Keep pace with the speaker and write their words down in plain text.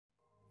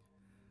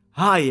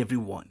Hi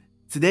everyone!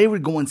 Today we're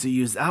going to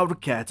use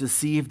AutoCAD to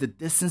see if the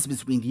distance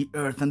between the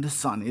Earth and the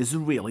Sun is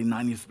really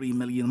 93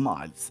 million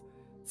miles.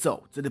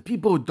 So, to the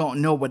people who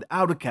don't know what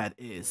AutoCAD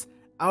is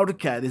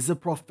a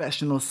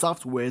professional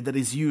software that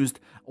is used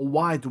a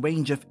wide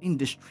range of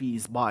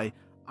industries by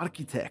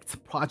architects,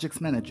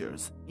 project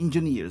managers,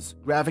 engineers,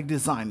 graphic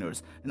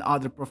designers, and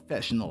other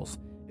professionals.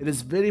 It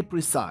is very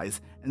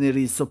precise and it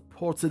is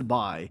supported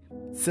by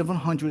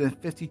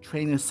 750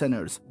 training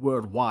centers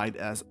worldwide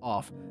as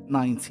of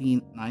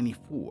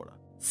 1994.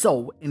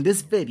 So, in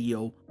this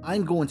video,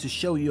 I'm going to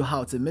show you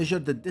how to measure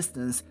the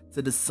distance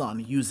to the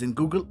Sun using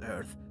Google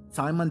Earth,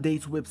 time and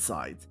date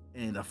website,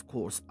 and of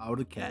course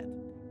AutoCAD.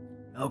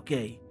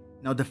 Okay,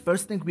 now the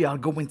first thing we are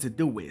going to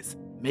do is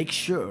make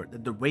sure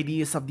that the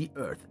radius of the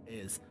Earth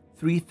is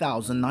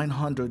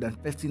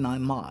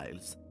 3,959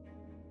 miles.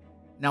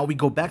 Now we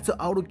go back to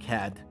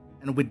AutoCAD,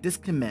 and with this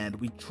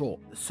command we draw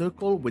a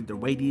circle with the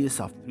radius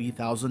of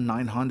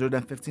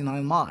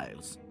 3,959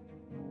 miles.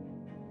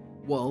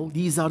 Well,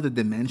 these are the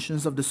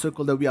dimensions of the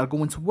circle that we are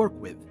going to work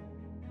with.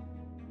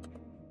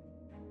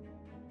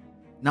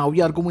 Now we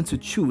are going to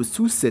choose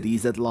two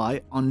cities that lie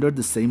under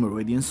the same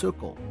meridian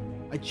circle.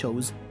 I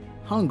chose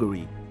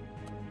Hungary,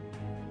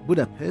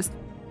 Budapest,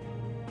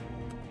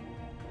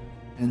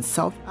 and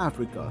South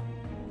Africa,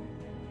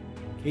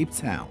 Cape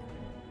Town.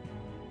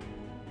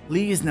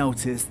 Please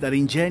notice that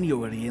in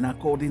January, and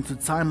according to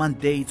Time and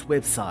Date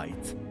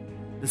website,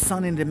 the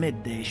Sun in the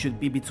midday should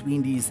be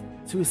between these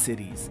two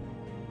cities.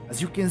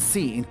 As you can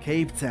see, in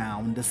Cape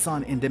Town, the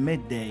Sun in the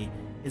midday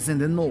is in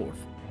the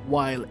north,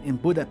 while in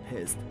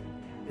Budapest,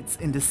 it's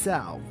in the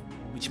south,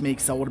 which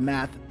makes our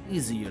math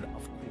easier,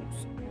 of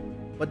course.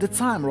 But the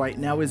time right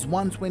now is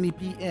 1:20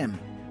 p.m.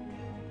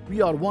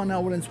 We are 1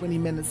 hour and 20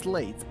 minutes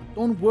late, but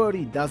don't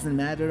worry, it doesn't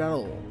matter at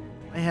all.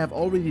 I have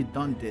already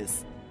done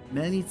this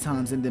many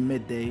times in the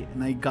midday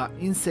and I got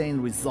insane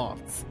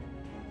results.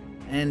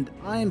 And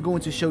I am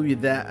going to show you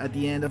that at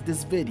the end of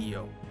this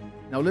video.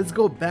 Now let's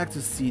go back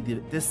to see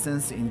the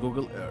distance in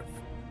Google Earth.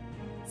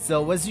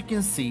 So as you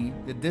can see,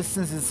 the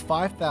distance is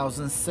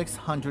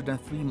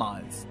 5,603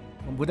 miles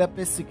from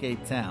Budapest to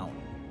Cape Town.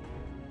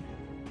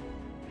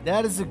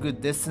 That is a good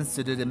distance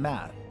to do the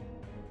math.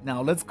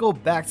 Now let's go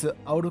back to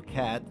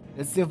AutoCAD.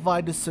 Let's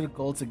divide the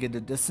circle to get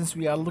the distance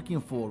we are looking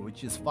for,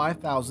 which is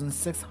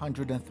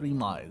 5,603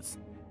 miles.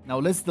 Now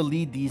let's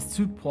delete these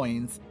 2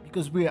 points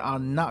because we are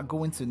not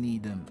going to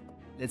need them.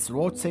 Let's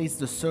rotate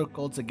the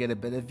circle to get a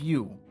better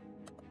view.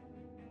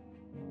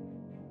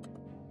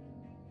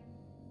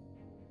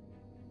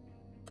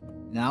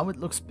 Now it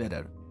looks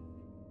better.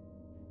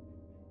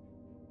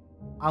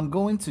 I'm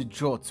going to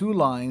draw 2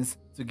 lines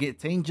to get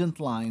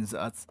tangent lines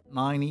at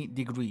 90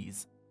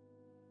 degrees.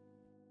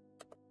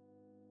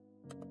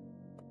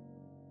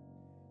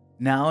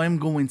 Now I'm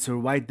going to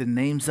write the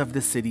names of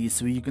the cities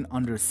so you can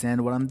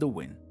understand what I'm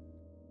doing.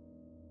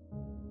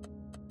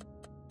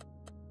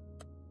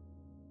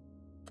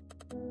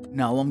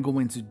 Now I'm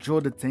going to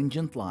draw the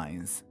tangent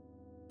lines.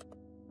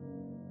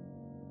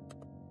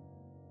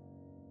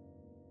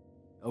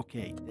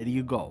 Okay, there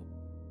you go.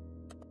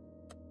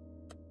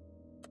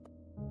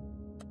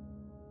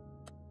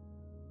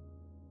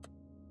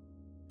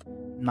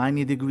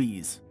 "90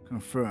 degrees,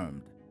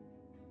 confirmed.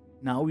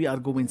 Now we are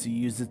going to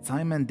use the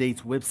time and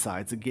date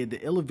website to get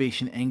the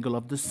elevation angle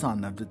of the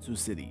sun of the two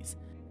cities.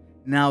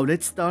 Now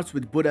let's start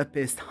with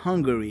Budapest,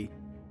 Hungary.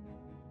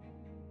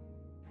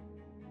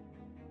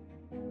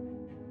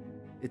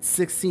 It's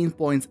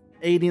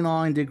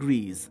 16.89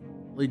 degrees.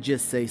 Let's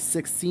just say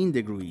 16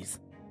 degrees.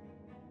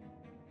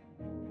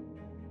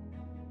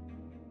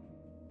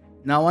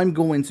 Now I'm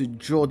going to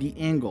draw the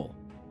angle.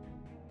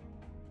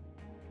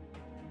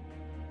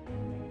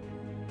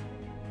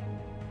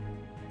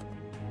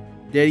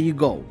 There you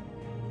go.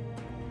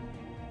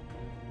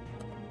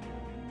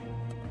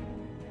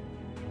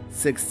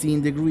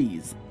 16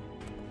 degrees.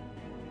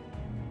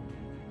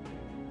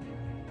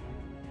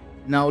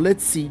 Now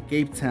let's see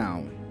Cape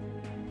Town.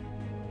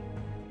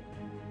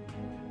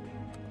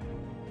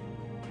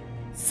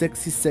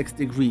 66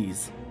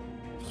 degrees.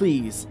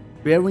 Please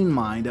bear in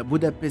mind that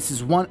Budapest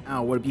is 1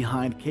 hour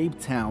behind Cape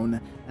Town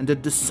and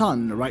that the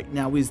sun right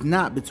now is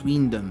not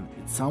between them,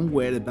 it's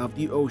somewhere above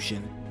the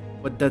ocean,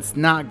 but that's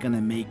not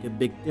gonna make a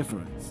big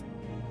difference.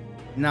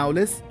 Now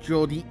let's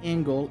draw the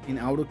angle in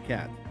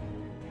AutoCAD.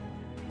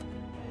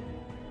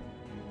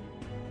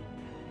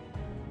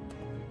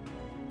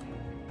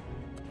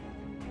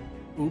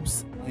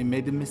 Oops, I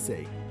made a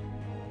mistake.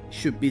 It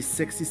should be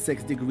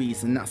 66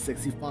 degrees and not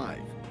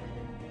 65.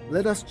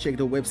 Let us check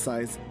the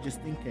websites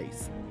just in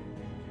case.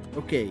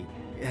 Okay,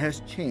 it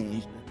has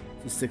changed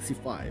to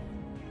 65.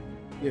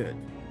 Good.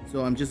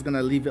 So I'm just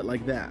gonna leave it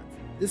like that.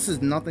 This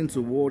is nothing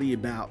to worry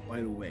about,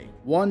 by the way.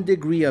 1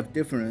 degree of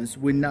difference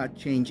will not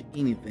change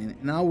anything,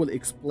 and I will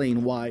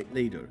explain why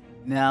later.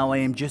 Now I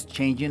am just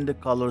changing the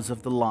colors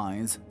of the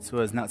lines so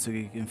as not to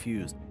get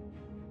confused.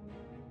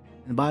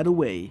 And by the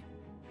way,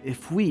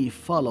 if we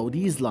follow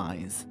these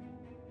lines,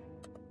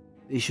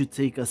 they should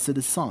take us to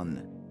the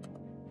sun.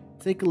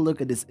 Take a look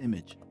at this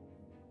image.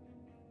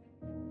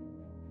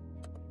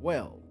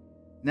 Well,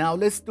 Now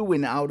let's do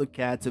in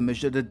AutoCAD to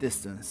measure the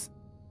distance.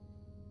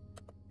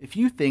 If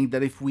you think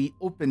that if we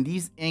open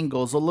these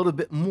angles a little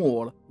bit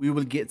more, we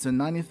will get to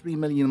 93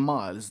 million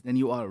miles, then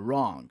you are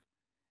wrong.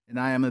 And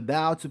I am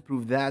about to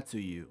prove that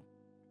to you.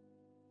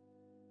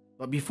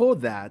 But before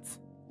that,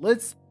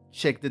 let's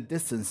check the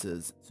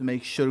distances to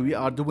make sure we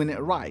are doing it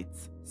right.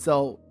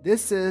 So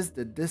this is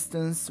the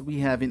distance we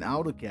have in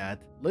AutoCAD.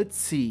 Let's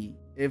see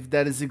if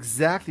that is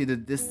exactly the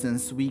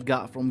distance we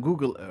got from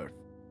Google Earth.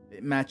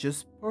 It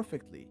matches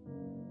perfectly.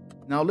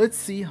 Now let's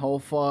see how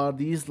far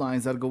these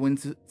lines are going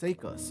to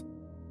take us.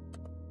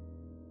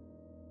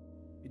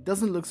 It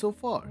doesn't look so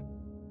far.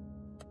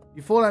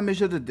 Before I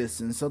measure the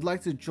distance, I'd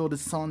like to draw the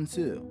sun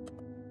too.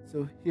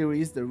 So here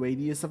is the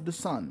radius of the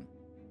sun.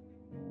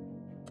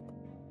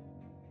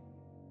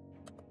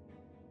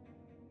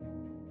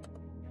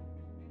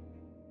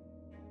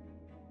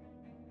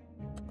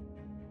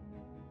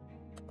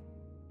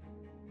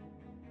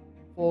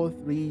 Four,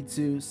 3,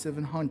 2,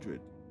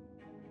 700.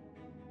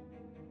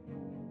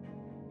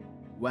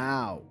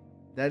 Wow,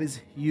 that is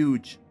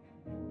huge.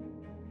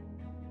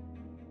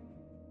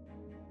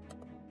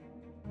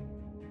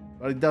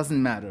 But it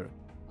doesn't matter.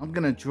 I'm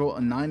gonna draw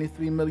a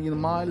 93 million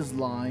miles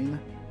line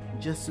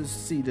just to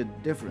see the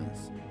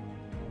difference.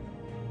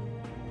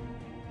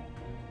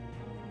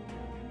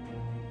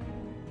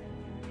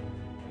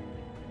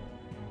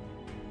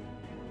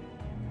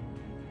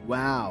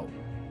 Wow.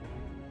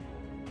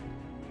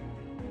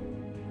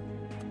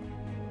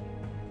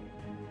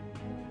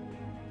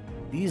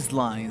 These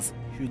lines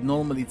should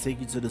normally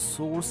take you to the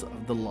source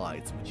of the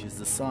light, which is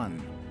the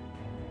sun.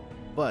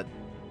 But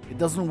it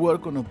doesn't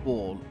work on a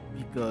ball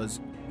because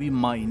we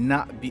might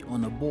not be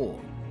on a ball.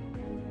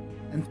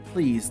 And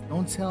please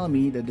don't tell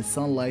me that the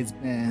sunlight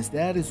bends.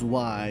 That is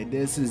why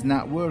this is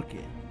not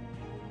working.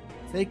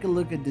 Take a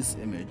look at this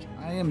image.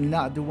 I am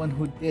not the one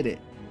who did it.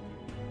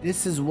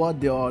 This is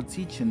what they are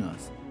teaching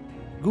us.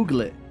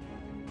 Google it.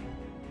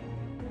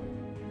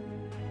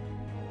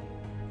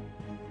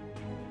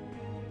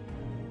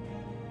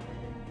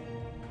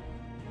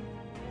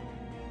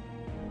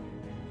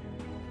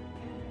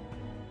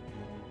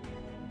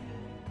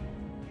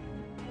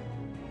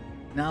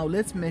 Now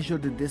let's measure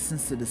the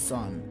distance to the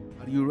sun.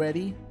 Are you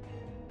ready?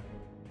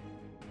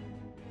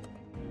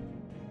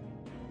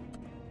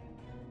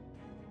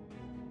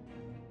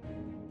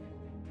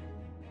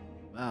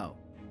 Wow,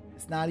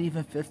 it's not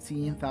even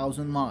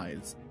 15,000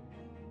 miles.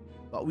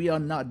 But we are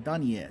not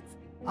done yet.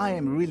 I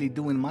am really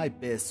doing my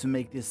best to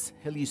make this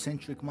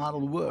heliocentric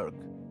model work.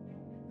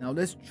 Now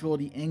let's draw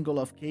the angle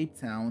of Cape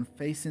Town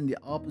facing the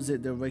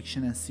opposite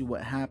direction and see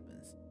what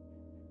happens.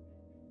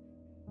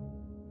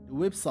 The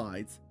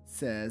website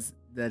says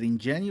that in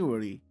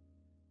January,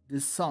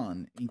 the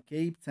sun in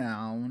Cape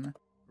Town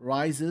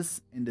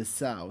rises in the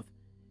south,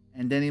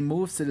 and then it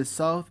moves to the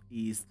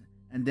southeast,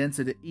 and then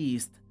to the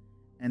east,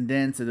 and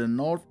then to the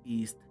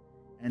northeast,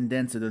 and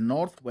then to the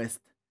northwest,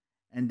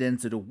 and then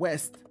to the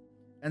west,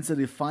 until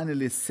it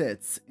finally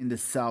sets in the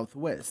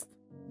southwest.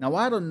 Now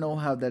I don't know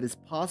how that is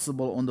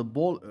possible on the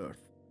ball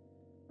Earth,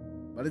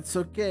 but it's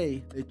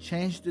okay. They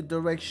change the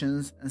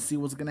directions and see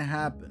what's gonna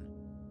happen.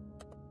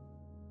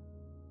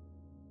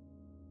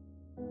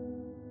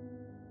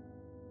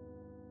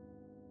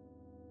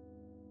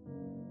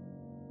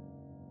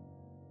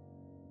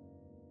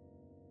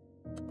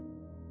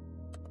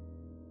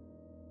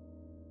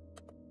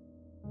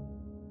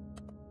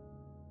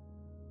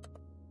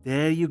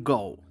 There you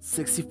go,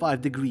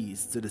 65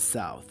 degrees to the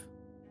south.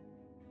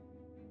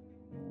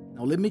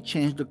 Now let me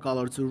change the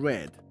color to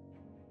red.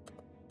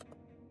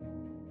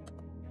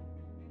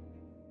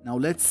 Now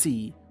let's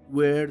see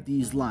where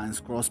these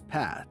lines cross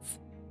paths.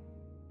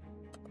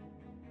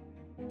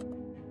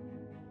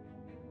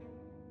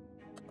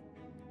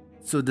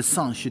 So the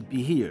sun should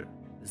be here.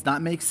 Does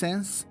that make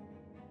sense?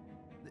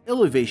 The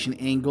elevation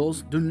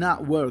angles do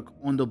not work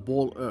on the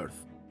ball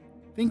Earth.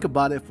 Think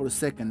about it for a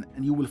second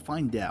and you will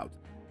find out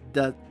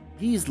that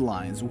these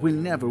lines will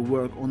never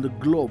work on the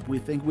globe we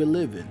think we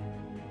live in.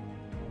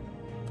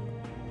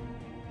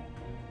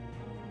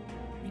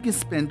 We can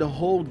spend the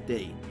whole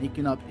day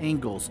making up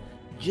angles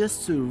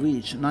just to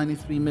reach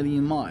 93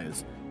 million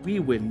miles. We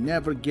will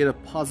never get a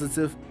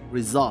positive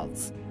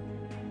results.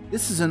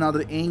 This is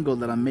another angle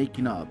that I'm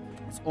making up.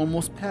 It's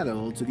almost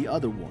parallel to the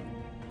other one.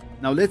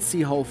 Now let's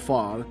see how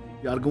far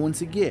we are going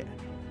to get.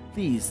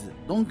 Please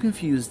don't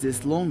confuse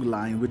this long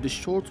line with the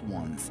short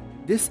ones.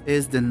 This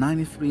is the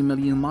 93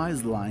 million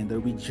miles line that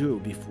we drew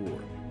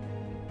before.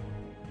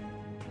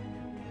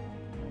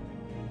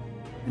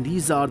 And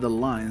these are the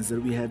lines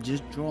that we have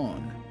just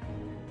drawn.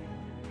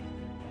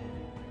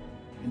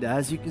 And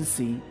as you can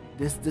see,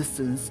 this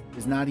distance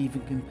is not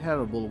even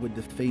comparable with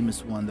the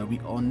famous one that we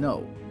all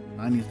know,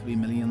 93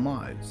 million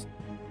miles.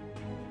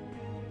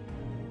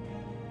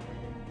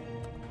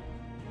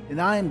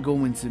 And I am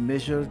going to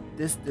measure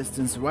this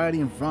distance right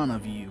in front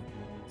of you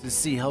to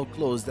see how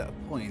close that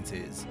point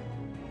is.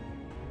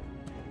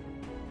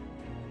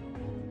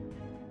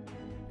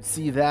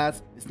 See that?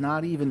 It's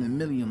not even a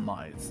million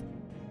miles.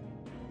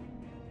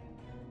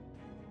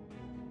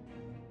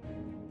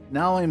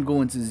 Now I'm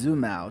going to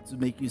zoom out to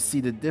make you see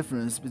the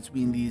difference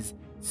between these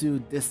two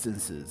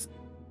distances.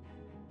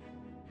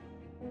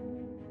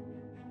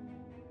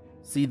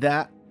 See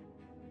that?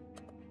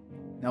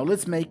 Now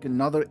let's make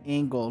another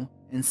angle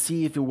and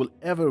see if it will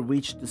ever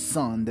reach the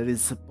sun that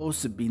is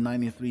supposed to be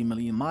 93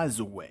 million miles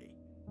away.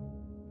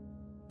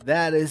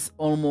 That is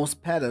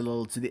almost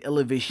parallel to the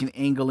elevation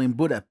angle in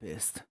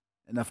Budapest,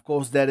 and of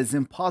course that is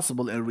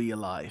impossible in real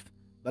life,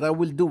 but I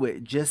will do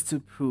it just to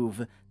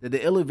prove that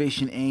the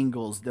elevation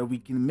angles that we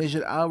can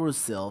measure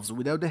ourselves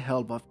without the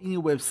help of any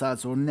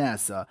websites or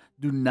NASA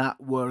do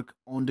not work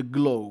on the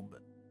globe.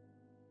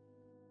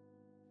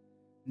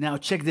 Now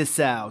check this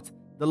out.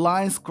 The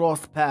lines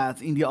cross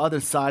paths in the other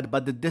side,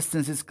 but the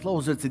distance is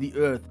closer to the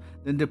Earth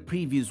than the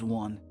previous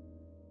one.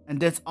 And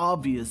that's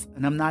obvious,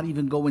 and I'm not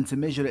even going to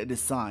measure it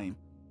this time.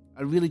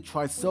 I really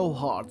tried so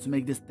hard to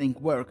make this thing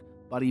work,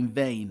 but in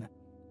vain.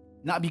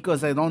 Not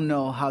because I don't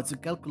know how to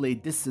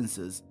calculate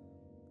distances.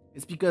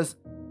 It's because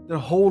their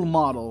whole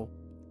model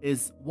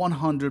is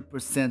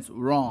 100%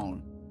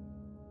 wrong.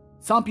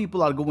 Some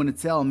people are going to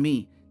tell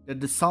me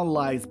that the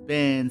sunlight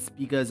bends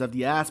because of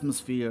the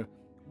atmosphere.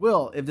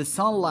 Well, if the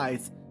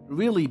sunlight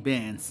really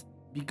bends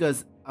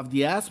because of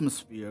the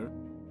atmosphere,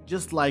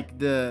 just like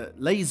the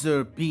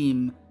laser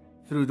beam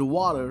through the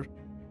water,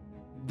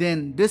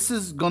 then this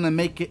is gonna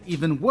make it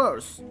even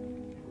worse.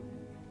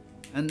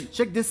 And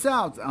check this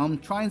out, I'm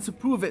trying to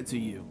prove it to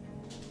you.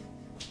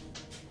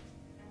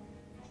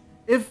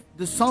 If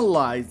the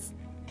sunlight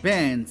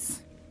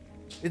bends,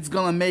 it's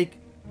gonna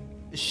make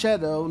a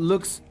shadow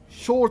looks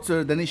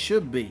shorter than it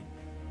should be.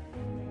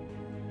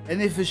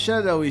 And if a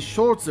shadow is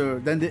shorter,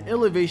 then the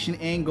elevation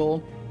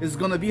angle is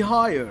gonna be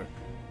higher.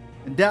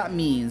 And that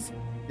means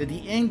that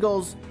the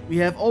angles we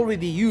have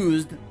already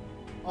used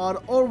are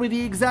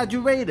already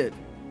exaggerated.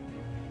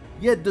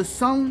 Yet the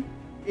sun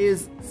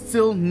is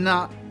still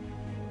not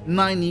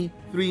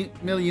 93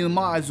 million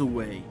miles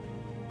away.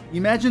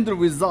 Imagine the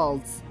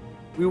results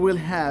we will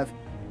have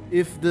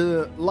if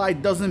the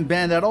light doesn't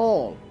bend at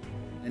all.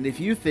 And if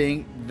you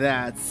think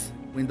that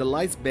when the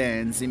light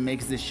bends it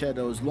makes the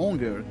shadows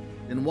longer,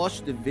 then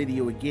watch the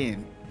video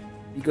again,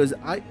 because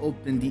I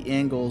opened the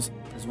angles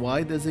as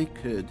wide as I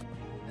could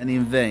and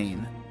in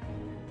vain.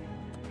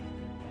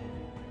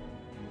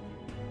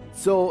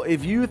 So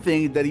if you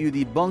think that you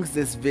debunked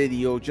this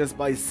video just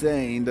by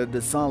saying that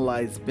the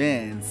sunlight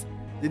bends,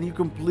 then you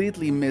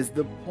completely missed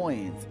the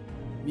point,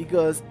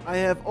 because I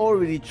have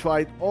already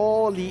tried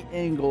all the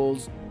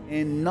angles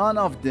and none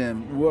of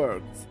them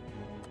worked.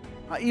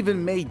 I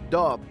even made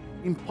up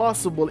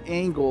impossible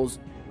angles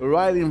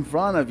right in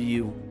front of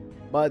you,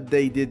 but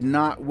they did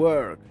not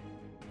work.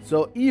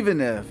 So even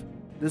if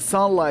the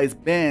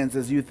sunlight bends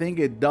as you think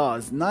it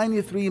does,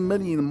 93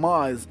 million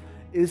miles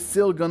is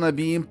still gonna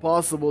be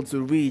impossible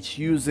to reach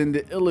using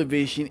the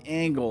elevation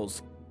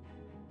angles.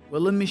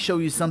 Well, let me show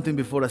you something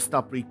before I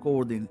stop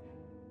recording.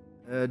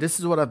 This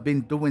is what I've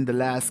been doing the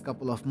last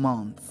couple of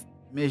months,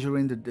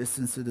 measuring the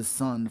distance to the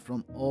sun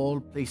from all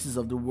places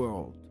of the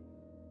world.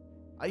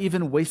 I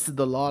even wasted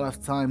a lot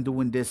of time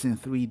doing this in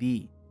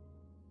 3D.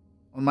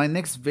 On my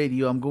next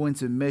video, I'm going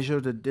to measure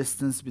the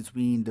distance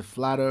between the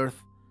flat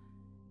Earth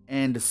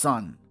and the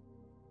sun,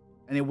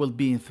 and it will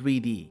be in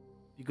 3D,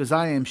 because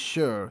I am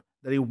sure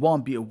that it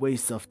won't be a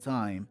waste of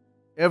time.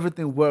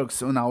 Everything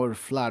works on our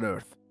flat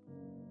Earth.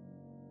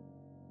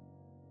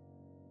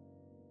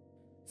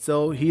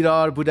 So here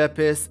are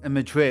Budapest and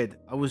Madrid.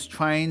 I was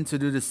trying to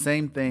do the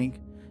same thing.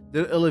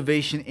 Their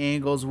elevation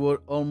angles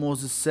were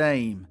almost the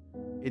same.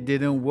 It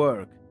didn't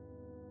work.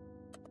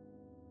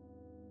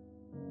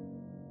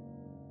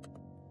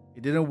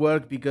 It didn't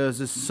work because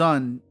the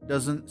sun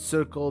doesn't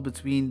circle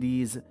between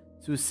these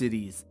two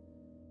cities.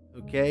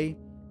 Okay?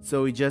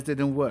 So it just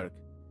didn't work.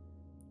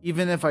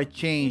 Even if I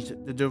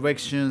changed the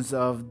directions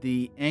of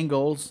the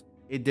angles,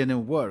 it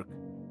didn't work.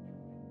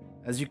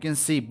 As you can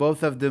see,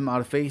 both of them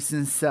are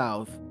facing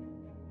south.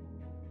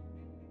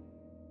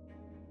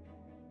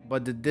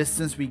 But the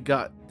distance we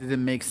got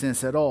didn't make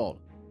sense at all.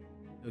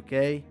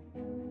 Okay?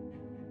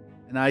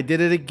 And I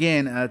did it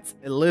again at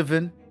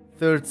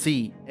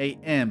 11:30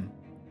 a.m.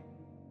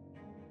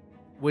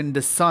 when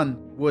the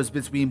sun was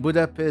between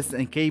Budapest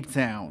and Cape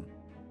Town.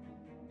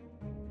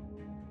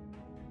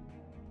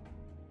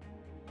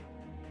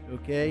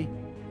 Okay?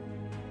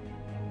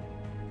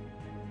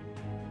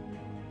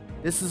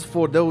 This is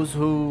for those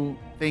who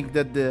think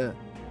that the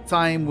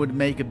time would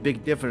make a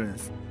big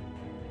difference.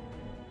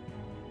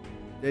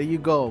 There you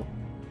go.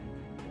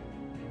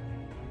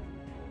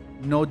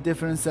 No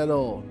difference at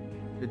all.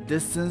 The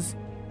distance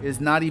is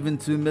not even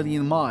 2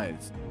 million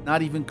miles,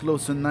 not even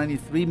close to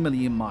 93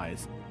 million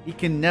miles. He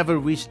can never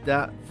reach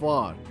that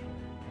far.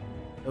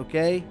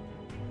 Okay?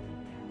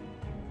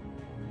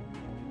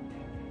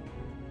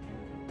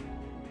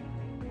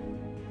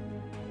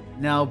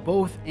 Now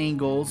both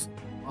angles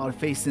are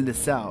facing the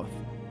south.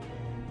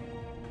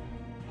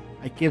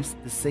 I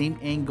kept the same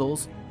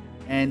angles,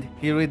 and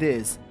here it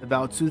is,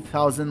 about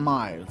 2,000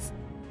 miles.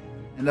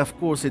 And of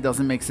course it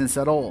doesn't make sense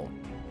at all.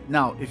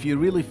 Now if you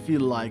really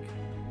feel like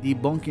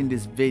debunking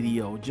this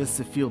video just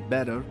to feel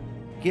better,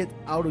 get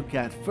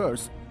AutoCAD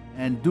first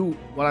and do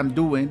what I'm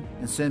doing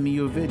and send me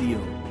your video.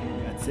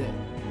 That's it.